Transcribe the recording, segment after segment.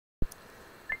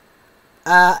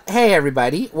Hey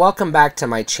everybody, welcome back to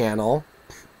my channel.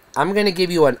 I'm going to give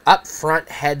you an upfront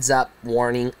heads up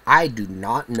warning. I do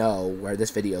not know where this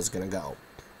video is going to go.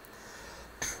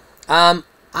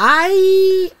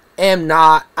 I am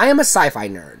a sci-fi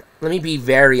nerd. Let me be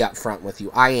very upfront with you.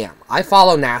 I am. I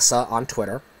follow NASA on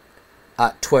Twitter.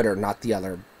 Twitter, not the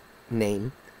other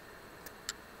name.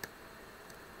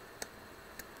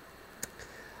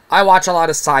 I watch a lot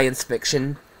of science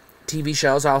fiction TV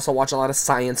shows. I also watch a lot of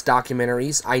science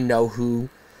documentaries. I know who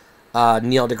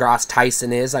Neil deGrasse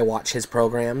Tyson is. I watch his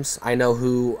programs. I know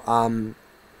who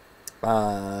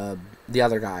the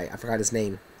other guy, I forgot his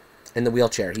name, in the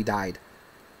wheelchair. He died.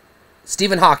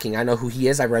 Stephen Hawking. I know who he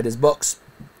is. I read his books,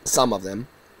 some of them.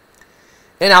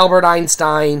 And Albert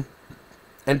Einstein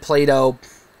and Plato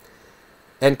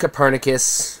and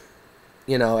Copernicus,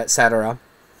 you know, etc.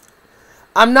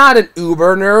 I'm not an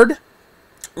uber nerd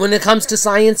when it comes to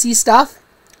sciencey stuff,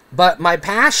 but my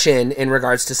passion in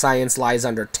regards to science lies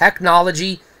under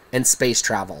technology and space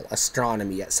travel,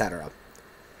 astronomy, etc.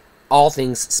 All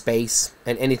things space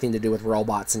and anything to do with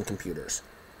robots and computers.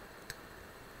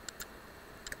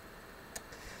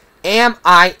 Am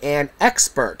I an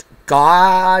expert?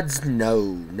 God's no.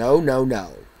 No, no,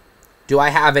 no. Do I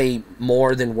have a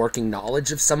more than working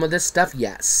knowledge of some of this stuff?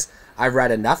 Yes. I've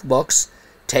read enough books,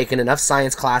 taken enough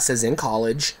science classes in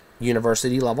college,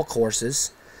 university level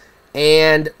courses,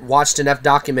 and watched enough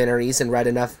documentaries and read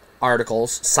enough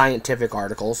articles, scientific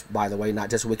articles, by the way, not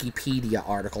just Wikipedia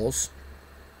articles,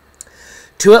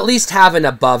 to at least have an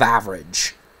above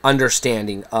average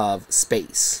understanding of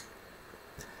space.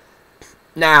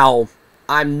 Now,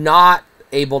 I'm not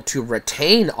able to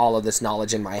retain all of this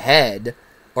knowledge in my head,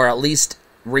 or at least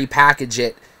repackage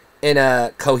it in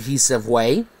a cohesive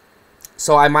way.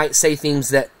 So I might say things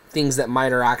that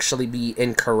might actually be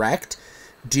incorrect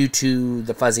due to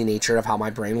the fuzzy nature of how my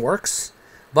brain works.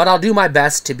 But I'll do my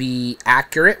best to be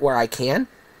accurate where I can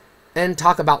and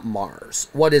talk about Mars.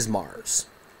 What is Mars?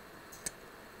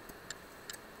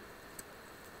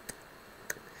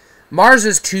 Mars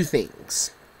is two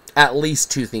things. At least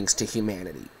two things to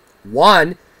humanity.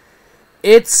 One,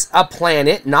 it's a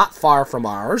planet not far from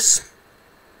ours.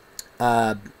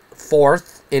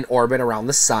 Fourth in orbit around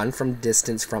the sun, from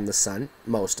distance from the sun,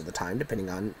 most of the time, depending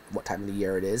on what time of the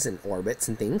year it is, and orbits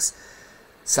and things.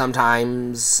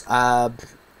 Sometimes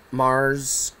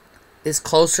Mars is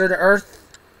closer to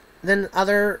Earth than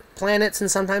other planets, and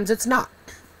sometimes it's not,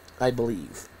 I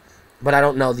believe. But I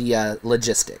don't know the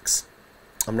logistics.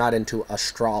 I'm not into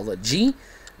astrology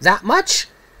that much,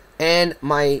 and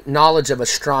my knowledge of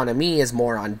astronomy is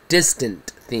more on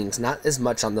distant things, not as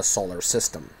much on the solar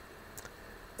system.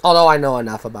 Although I know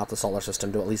enough about the solar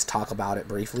system to at least talk about it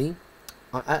briefly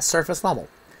at surface level.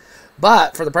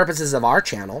 But for the purposes of our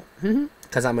channel,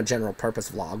 because I'm a general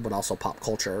purpose vlog, but also pop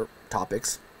culture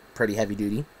topics, pretty heavy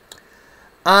duty.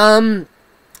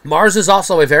 Mars is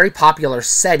also a very popular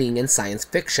setting in science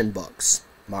fiction books.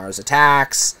 Mars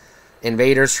Attacks,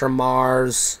 Invaders from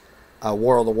Mars,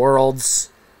 War of the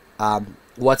Worlds,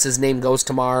 what's his name goes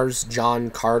to Mars, John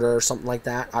Carter or something like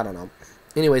that. I don't know.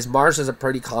 Anyways, Mars is a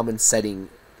pretty common setting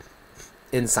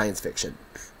in science fiction.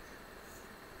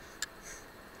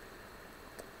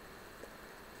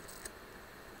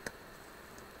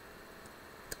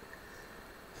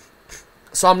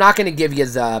 So I'm not going to give you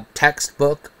the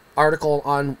textbook article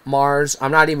on Mars.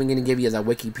 I'm not even going to give you the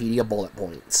Wikipedia bullet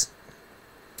points.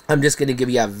 I'm just going to give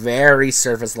you a very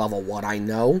surface level what I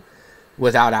know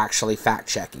without actually fact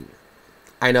checking.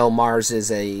 I know Mars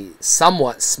is a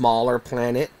somewhat smaller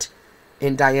planet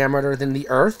in diameter than the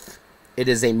Earth. It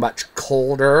is a much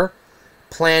colder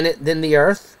planet than the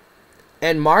Earth.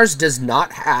 And Mars does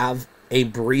not have a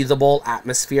breathable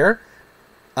atmosphere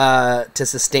to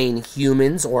sustain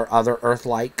humans or other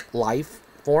Earth-like life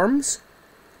forms.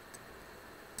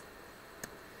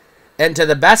 And to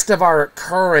the best of our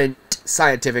current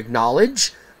scientific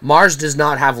knowledge, Mars does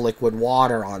not have liquid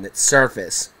water on its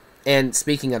surface. And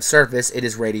speaking of surface, it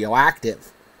is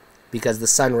radioactive because the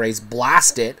sun rays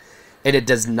blast it, and it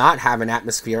does not have an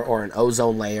atmosphere or an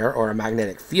ozone layer or a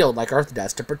magnetic field like Earth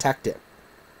does to protect it.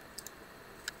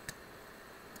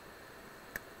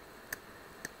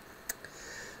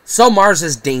 So Mars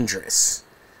is dangerous.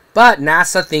 But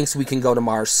NASA thinks we can go to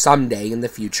Mars someday in the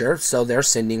future, so they're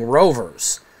sending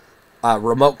rovers.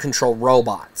 Remote control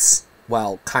robots.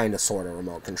 Well, kind of, sort of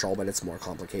remote control, but it's more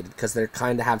complicated because they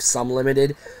kind of have some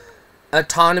limited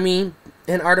autonomy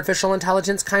and artificial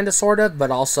intelligence, kind of, sort of,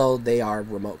 but also they are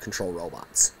remote control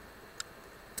robots.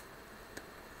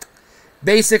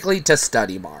 Basically to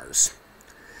study Mars.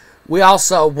 We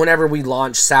also, whenever we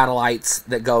launch satellites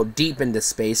that go deep into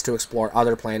space to explore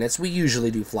other planets, we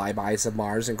usually do flybys of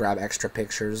Mars and grab extra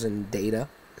pictures and data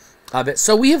of it.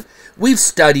 So we've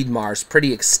studied Mars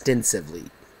pretty extensively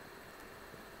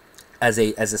as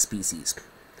a species.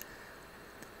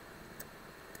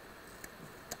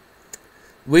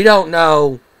 We don't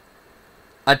know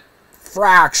a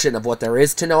fraction of what there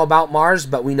is to know about Mars,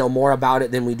 but we know more about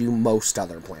it than we do most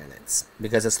other planets,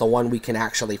 because it's the one we can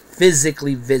actually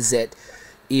physically visit.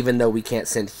 Even though we can't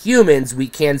send humans, we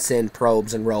can send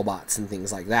probes and robots and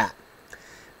things like that.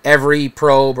 Every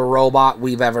probe or robot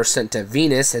we've ever sent to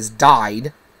Venus has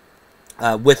died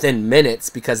within minutes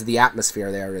because the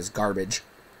atmosphere there is garbage.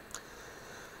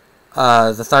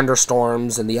 The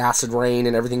thunderstorms and the acid rain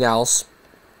and everything else.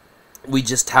 We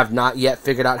just have not yet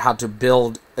figured out how to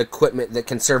build equipment that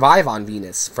can survive on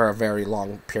Venus for a very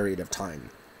long period of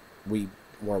time. We're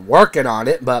working on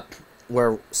it, but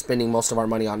we're spending most of our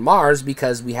money on Mars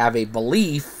because we have a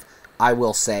belief, I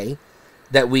will say,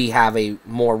 that we have a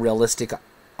more realistic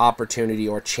opportunity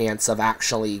or chance of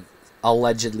actually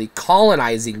allegedly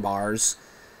colonizing Mars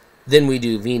than we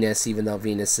do Venus, even though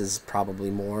Venus is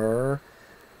probably more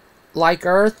like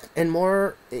Earth and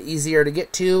more easier to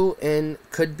get to and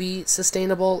could be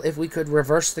sustainable if we could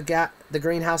reverse the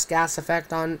greenhouse gas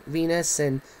effect on Venus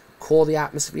and cool the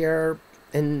atmosphere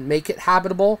and make it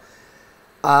habitable.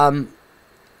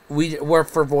 We're,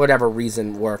 for whatever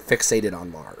reason, we're fixated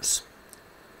on Mars.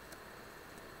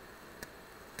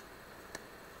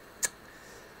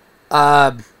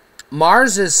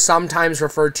 Mars is sometimes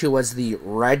referred to as the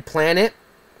red planet,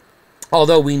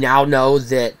 although we now know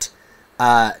that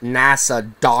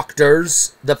NASA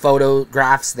doctors the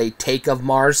photographs they take of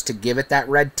Mars to give it that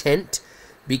red tint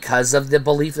because of the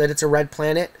belief that it's a red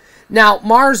planet. Now,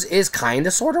 Mars is kind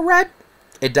of sort of red.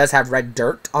 It does have red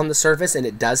dirt on the surface, and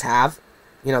it does have,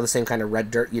 the same kind of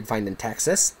red dirt you'd find in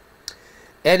Texas.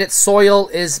 And its soil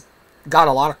is got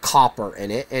a lot of copper in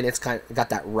it, and it's got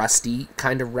that rusty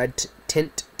kind of red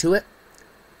tint to it.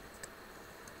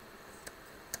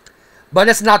 But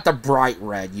it's not the bright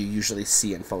red you usually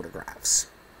see in photographs.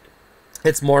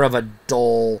 It's more of a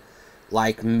dull,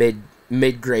 like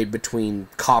mid-grade between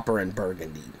copper and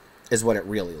burgundy is what it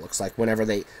really looks like whenever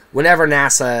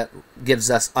NASA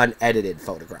gives us unedited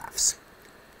photographs.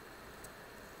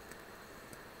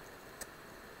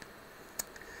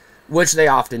 Which they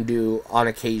often do on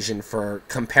occasion for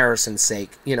comparison's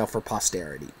sake, for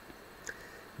posterity.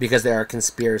 Because there are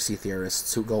conspiracy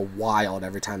theorists who go wild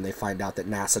every time they find out that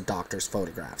NASA doctors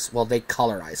photographs. Well, they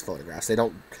colorize photographs. They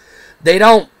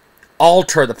don't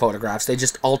alter the photographs. They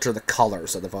just alter the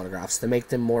colors of the photographs to make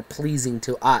them more pleasing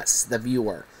to us, the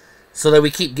viewer. So that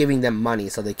we keep giving them money,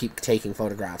 so they keep taking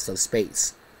photographs of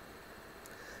space.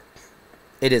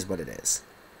 It is what it is.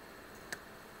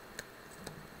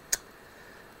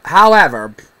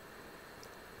 However,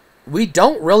 we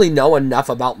don't really know enough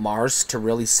about Mars to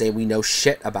really say we know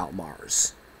shit about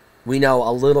Mars. We know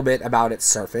a little bit about its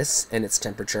surface and its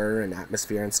temperature and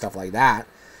atmosphere and stuff like that.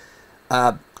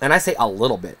 And I say a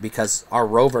little bit because our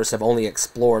rovers have only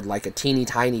explored like a teeny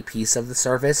tiny piece of the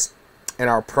surface, and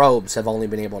our probes have only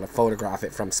been able to photograph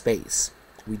it from space.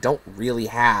 We don't really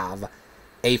have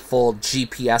a full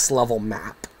GPS level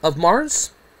map of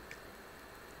Mars.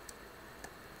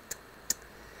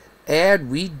 And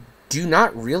we do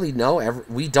not really know,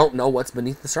 we don't know what's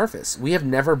beneath the surface. We have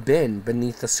never been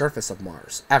beneath the surface of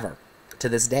Mars, ever, to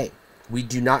this day. We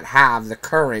do not have the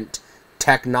current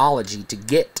technology to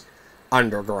get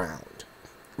underground.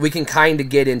 We can kind of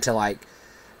get into,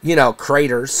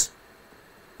 craters,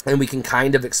 and we can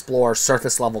kind of explore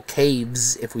surface-level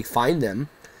caves if we find them.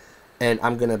 And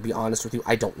I'm going to be honest with you,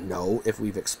 I don't know if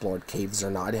we've explored caves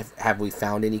or not. Have we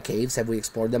found any caves? Have we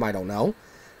explored them? I don't know.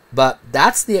 But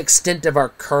that's the extent of our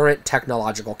current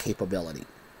technological capability.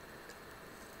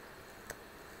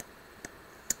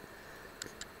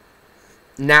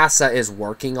 NASA is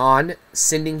working on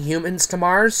sending humans to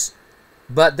Mars,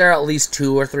 but they're at least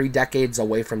 2 or 3 decades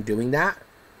away from doing that,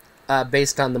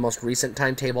 based on the most recent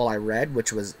timetable I read,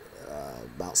 which was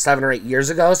about 7 or 8 years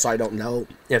ago, so I don't know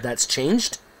if that's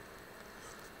changed.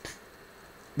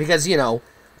 Because,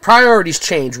 priorities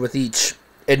change with each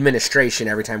administration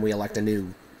every time we elect a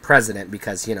new president,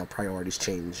 because priorities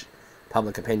change,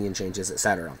 public opinion changes,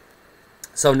 etc.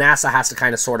 So NASA has to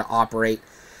kind of sort of operate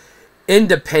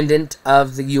independent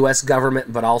of the U.S.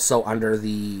 government, but also under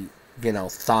the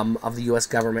thumb of the U.S.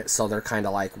 government. So they're kind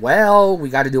of like, well, we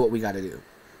got to do what we got to do.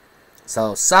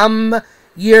 So some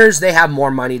years they have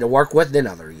more money to work with than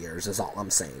other years, is all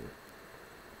I'm saying.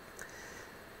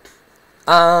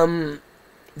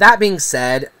 that being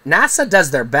said, NASA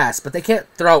does their best, but they can't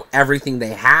throw everything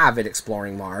they have at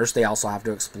exploring Mars. They also have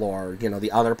to explore,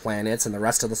 the other planets and the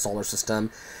rest of the solar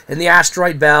system, and the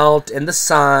asteroid belt, and the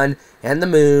sun, and the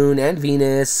moon, and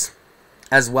Venus,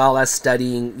 as well as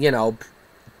studying,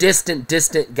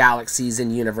 distant galaxies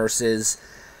and universes,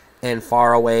 and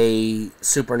faraway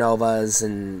supernovas,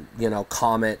 and,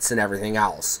 comets, and everything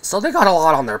else. So they got a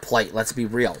lot on their plate, let's be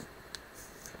real.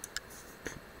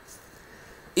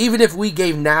 Even if we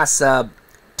gave NASA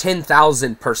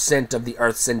 10,000% of the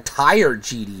Earth's entire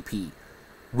GDP,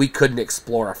 we couldn't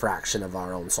explore a fraction of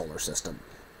our own solar system.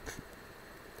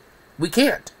 We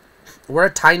can't. We're a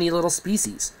tiny little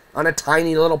species on a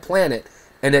tiny little planet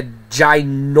in a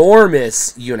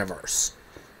ginormous universe.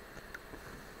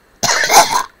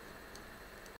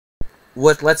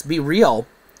 With, let's be real,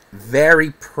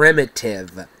 very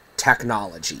primitive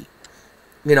technology.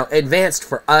 Advanced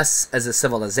for us as a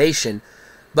civilization,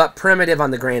 but primitive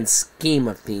on the grand scheme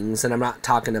of things. And I'm not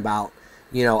talking about,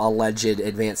 alleged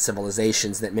advanced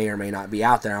civilizations that may or may not be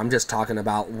out there. I'm just talking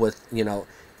about with,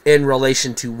 in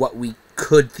relation to what we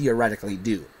could theoretically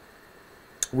do.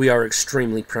 We are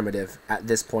extremely primitive at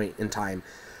this point in time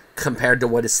compared to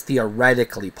what is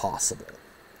theoretically possible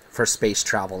for space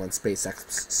travel and space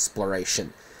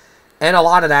exploration. And a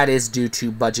lot of that is due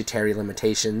to budgetary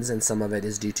limitations, and some of it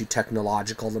is due to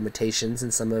technological limitations,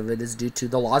 and some of it is due to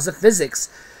the laws of physics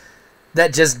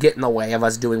that just get in the way of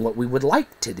us doing what we would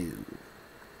like to do.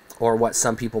 Or what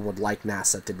some people would like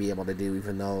NASA to be able to do,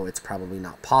 even though it's probably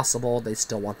not possible. They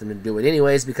still want them to do it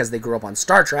anyways because they grew up on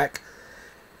Star Trek,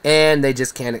 and they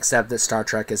just can't accept that Star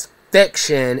Trek is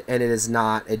fiction and it is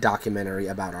not a documentary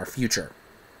about our future.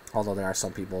 Although there are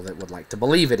some people that would like to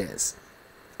believe it is.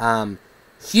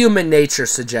 Human nature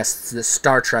suggests that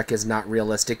Star Trek is not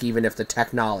realistic, even if the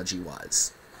technology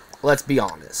was. Let's be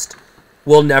honest.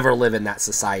 We'll never live in that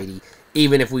society,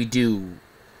 even if we do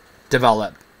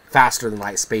develop faster than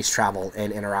light space travel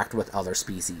and interact with other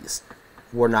species.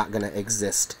 We're not going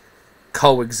to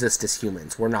coexist as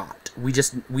humans. We're not.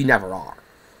 We never are.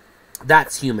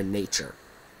 That's human nature.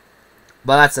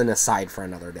 But that's an aside for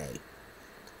another day.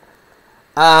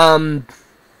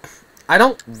 I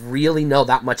don't really know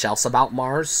that much else about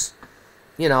Mars.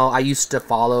 I used to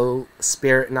follow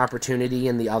Spirit and Opportunity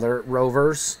and the other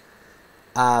rovers.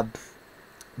 But,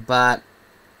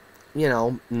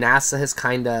 NASA has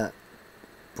kind of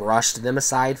brushed them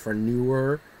aside for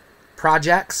newer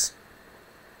projects.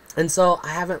 And so I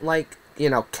haven't,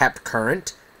 kept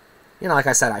current. Like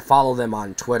I said, I follow them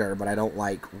on Twitter, but I don't,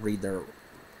 read their,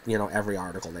 every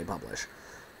article they publish.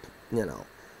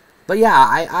 But yeah,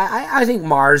 I think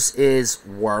Mars is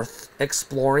worth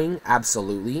exploring,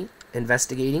 absolutely,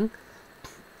 investigating.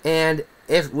 And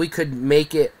if we could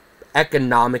make it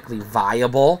economically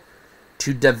viable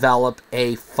to develop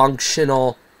a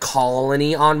functional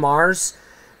colony on Mars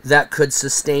that could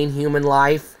sustain human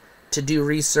life, to do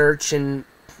research and,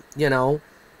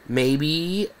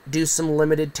 maybe do some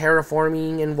limited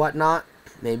terraforming and whatnot,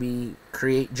 maybe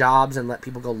create jobs and let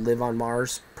people go live on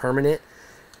Mars permanent,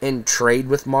 and trade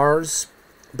with Mars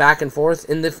back and forth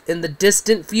in the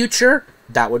distant future,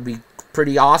 that would be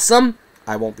pretty awesome.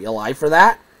 I won't be alive for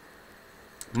that.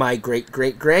 My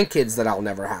great-great-grandkids that I'll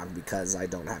never have because I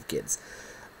don't have kids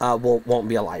won't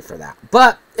be alive for that.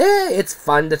 But it's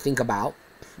fun to think about.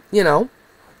 The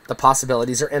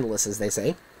possibilities are endless, as they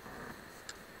say.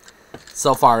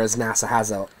 So far as NASA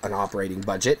has an operating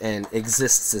budget and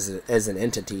exists as an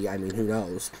entity, I mean, who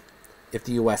knows? If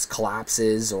the U.S.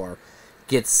 collapses or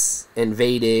gets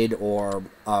invaded, or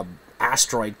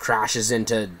asteroid crashes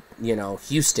into,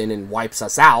 Houston and wipes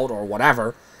us out, or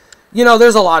whatever.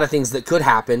 There's a lot of things that could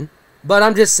happen, but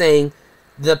I'm just saying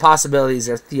the possibilities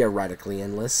are theoretically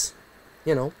endless,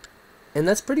 and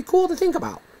that's pretty cool to think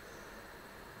about.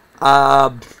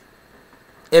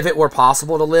 If it were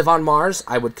possible to live on Mars,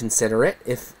 I would consider it.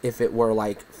 If it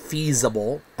were,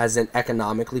 feasible, as in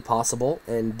economically possible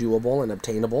and doable and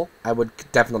obtainable, I would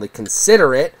definitely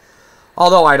consider it.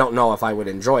 Although I don't know if I would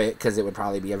enjoy it, because it would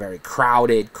probably be a very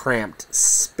crowded, cramped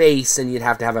space, and you'd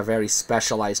have to have a very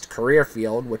specialized career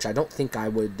field, which I don't think I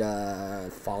would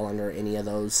fall under any of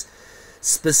those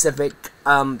specific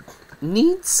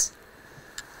needs.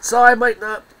 So it might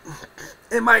not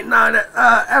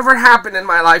ever happen in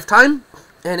my lifetime,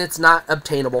 and it's not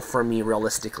obtainable for me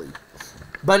realistically.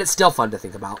 But it's still fun to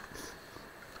think about.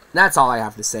 That's all I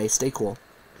have to say. Stay cool.